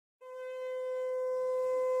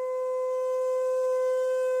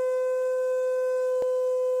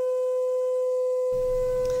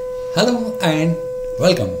Hello and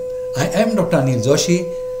welcome. I am Dr. Anil Joshi.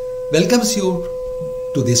 Welcomes you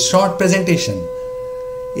to this short presentation.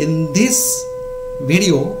 In this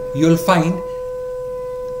video, you will find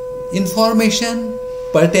information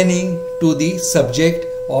pertaining to the subject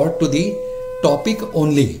or to the topic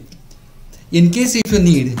only. In case if you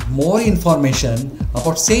need more information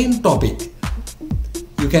about same topic,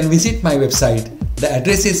 you can visit my website. The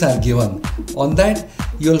addresses are given. On that,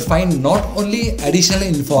 you will find not only additional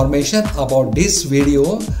information about this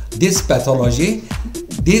video, this pathology,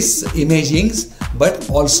 these imagings, but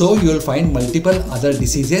also you will find multiple other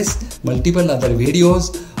diseases, multiple other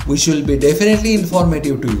videos which will be definitely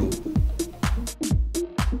informative to you.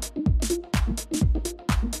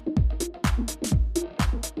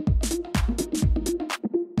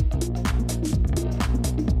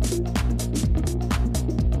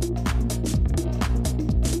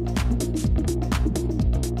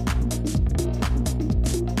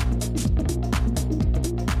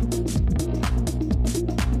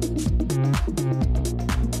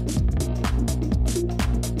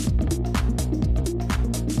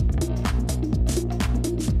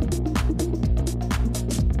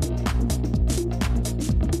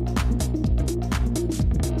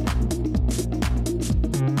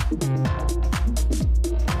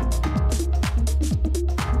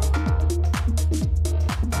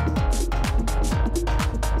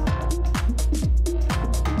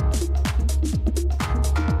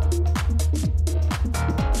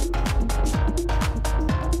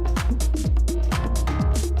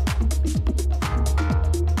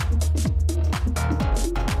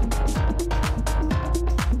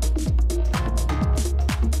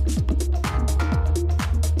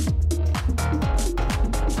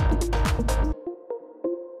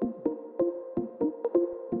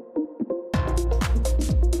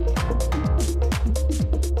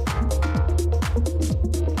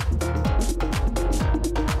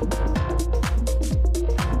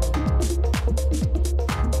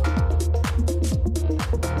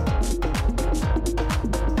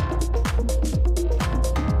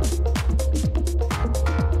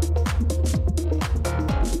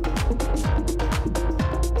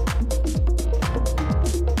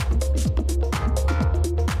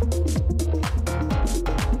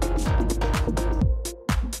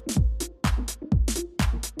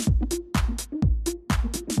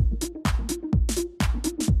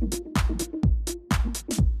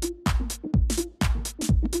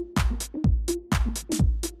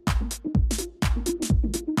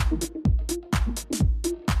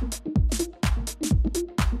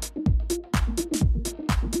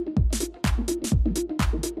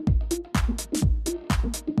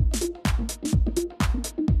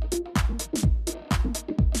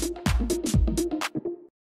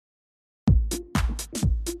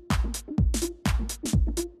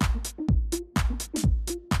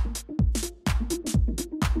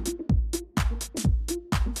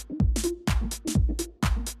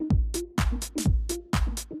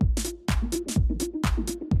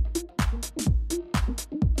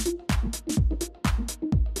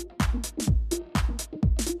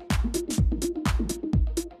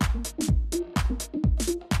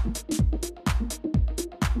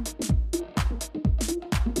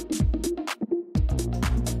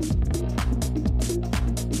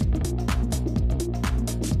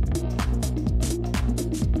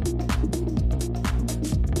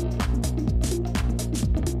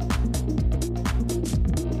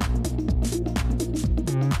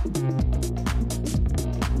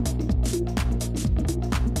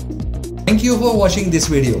 Thank you for watching this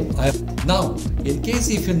video. Now, in case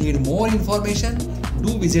if you need more information,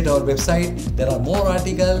 do visit our website. There are more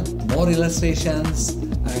articles, more illustrations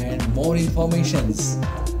and more informations.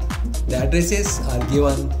 The addresses are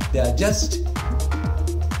given. They are just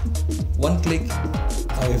one click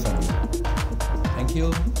away from you. Thank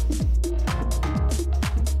you.